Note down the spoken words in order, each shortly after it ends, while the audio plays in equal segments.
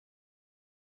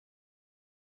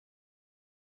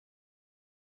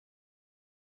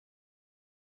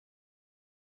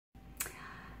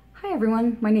Hi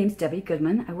everyone, my name's Debbie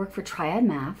Goodman. I work for Triad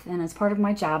Math, and as part of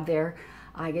my job there,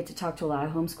 I get to talk to a lot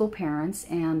of homeschool parents,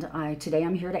 and today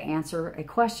I'm here to answer a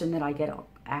question that I get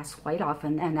asked quite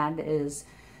often, and that is,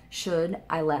 should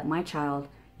I let my child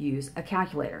use a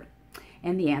calculator?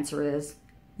 And the answer is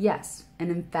yes,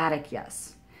 an emphatic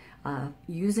yes.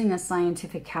 Using a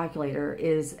scientific calculator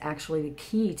is actually the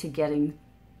key to getting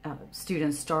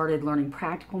students started learning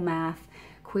practical math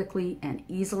quickly and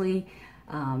easily.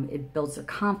 It builds their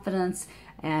confidence,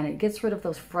 and it gets rid of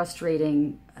those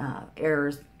frustrating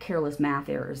errors, careless math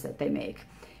errors that they make.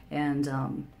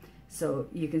 And so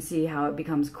you can see how it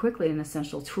becomes quickly an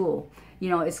essential tool. You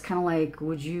know, it's kind of like,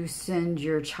 would you send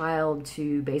your child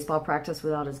to baseball practice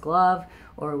without his glove,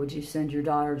 or would you send your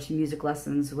daughter to music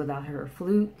lessons without her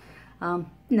flute? No,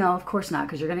 of course not,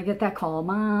 because you're going to get that call,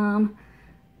 Mom,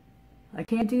 I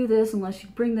can't do this unless you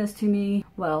bring this to me.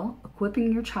 Well,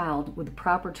 equipping your child with the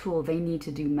proper tool they need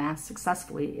to do math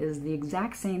successfully is the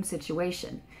exact same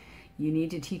situation. You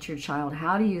need to teach your child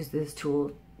how to use this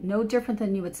tool, no different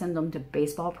than you would send them to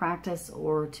baseball practice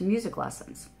or to music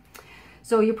lessons.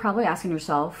 So you're probably asking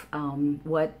yourself,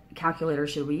 what calculator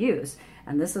should we use?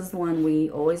 And this is the one we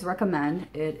always recommend.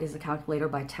 It is a calculator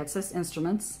by Texas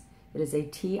Instruments. It is a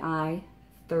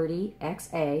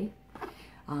TI-30XA.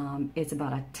 It's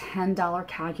about a $10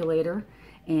 calculator,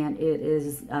 and it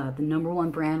is the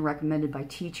 #1 brand recommended by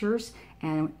teachers,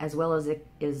 and as well as it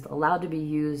is allowed to be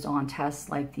used on tests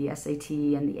like the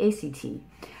SAT and the ACT.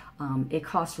 It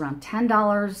costs around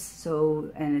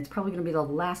 $10, and it's probably going to be the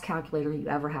last calculator you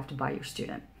ever have to buy your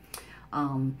student.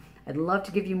 I'd love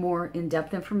to give you more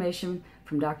in-depth information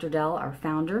from Dr. Dell, our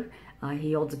founder.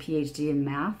 He holds a PhD in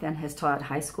math and has taught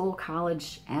high school,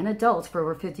 college, and adults for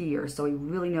over 50 years, so he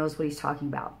really knows what he's talking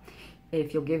about.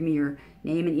 If you'll give me your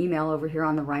name and email over here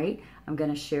on the right, I'm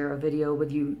going to share a video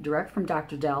with you direct from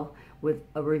Dr. Dell with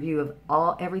a review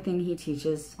of everything he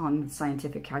teaches on the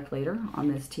scientific calculator on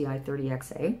this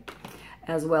TI-30XA,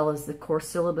 as well as the course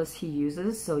syllabus he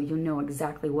uses, so you'll know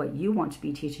exactly what you want to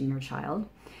be teaching your child.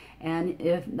 And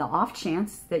if the off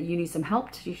chance that you need some help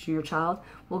teaching your child,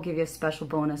 we'll give you a special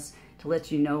bonus to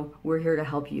let you know we're here to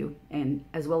help you, and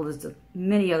as well as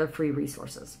many other free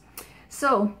resources.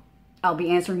 So I'll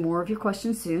be answering more of your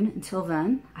questions soon. Until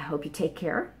then, I hope you take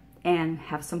care and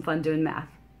have some fun doing math.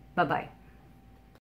 Bye-bye.